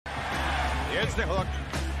Here's the hook.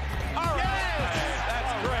 All right. Yes!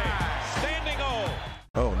 That's great. Standing O.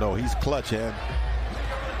 Oh, no, he's clutch, and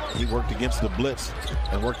he worked against the blitz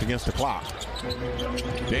and worked against the clock.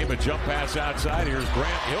 Dame a jump pass outside. Here's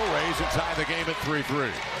Grant. He'll raise and tie the game at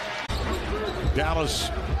 3-3.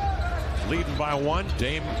 Dallas leading by 1.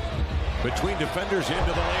 Dame between defenders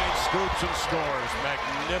into the lane, scoops and scores.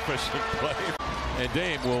 Magnificent play. And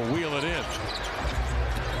Dame will wheel it in.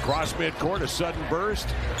 Cross midcourt, a sudden burst.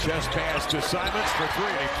 Chest pass to Simons for 3,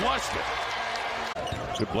 and he flushed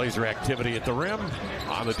it. Good Blazer activity at the rim.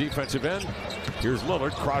 On the defensive end, here's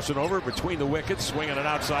Lillard crossing over between the wickets, swinging it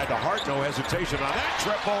outside to Hart. No hesitation on that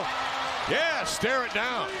triple. Yeah, stare it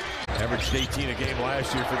down. Averaged 18 a game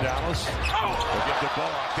last year for Dallas. They'll get the ball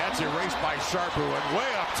off. That's erased by Sharp, who went way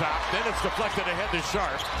up top. Then it's deflected ahead to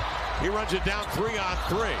Sharp. He runs it down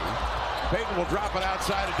 3-on-3. Payton will drop it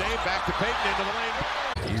outside of Dame. Back to Payton into the lane.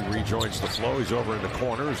 He rejoins the flow. He's over in the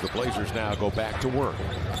corner as the Blazers now go back to work.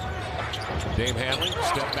 Dame handling.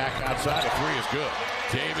 Step back outside. A 3 is good.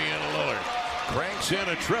 Damian Lillard cranks in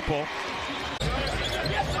a triple.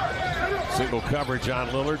 Single coverage on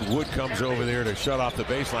Lillard. Wood comes over there to shut off the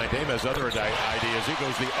baseline. Dame has other ideas. He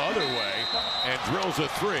goes the other way and drills a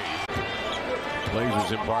 3.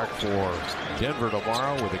 Blazers embark for Denver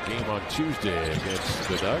tomorrow with a game on Tuesday against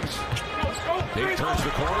the Nuggets. Dame turns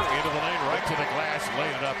the corner into the lane, right to the glass,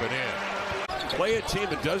 laid it up and in. Play a team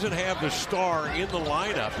that doesn't have the star in the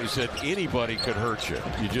lineup. He said anybody could hurt you.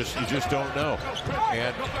 You just don't know.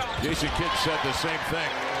 And Jason Kidd said the same thing.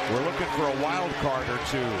 We're looking for a wild card or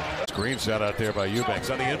 2. Screen set out there by Eubanks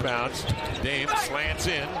on the inbounds. Dame slants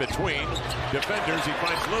in between defenders. He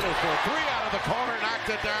finds Little for 3 out of the corner, knocked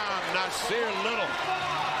it down. Nasir Little.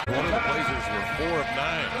 One of the Blazers were 4 of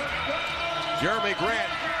 9. Jeremy Grant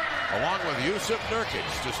along with Yusuf Nurkic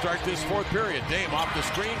to start this 4th period. Dame off the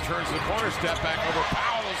screen, turns the corner, step back over.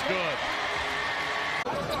 Powell is good.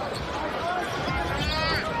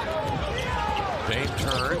 Dame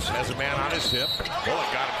turns, has a man on his hip.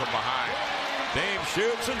 Bullock got him from behind. Dame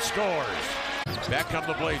shoots and scores. Back come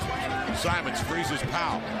the Blazers. Simons freezes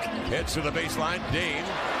Powell. Heads to the baseline. Dame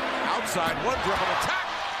outside, one dribble attack.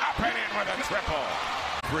 Up and in with a triple.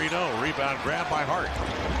 3-0. Rebound grab by Hart.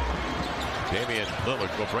 Damian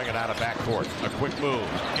Lillard will bring it out of backcourt. A quick move.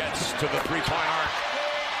 Gets to the 3-point arc.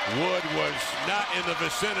 Wood was not in the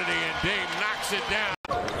vicinity, and Dame knocks it down.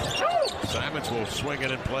 Simons will swing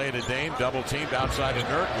it and play to Dame. Double teamed outside to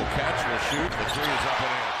Nurk. Will catch, will shoot. The 3 is up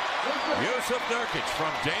and in. Yusuf Nurkic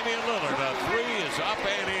from Damian Lillard. A 3 is up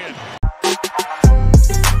and in.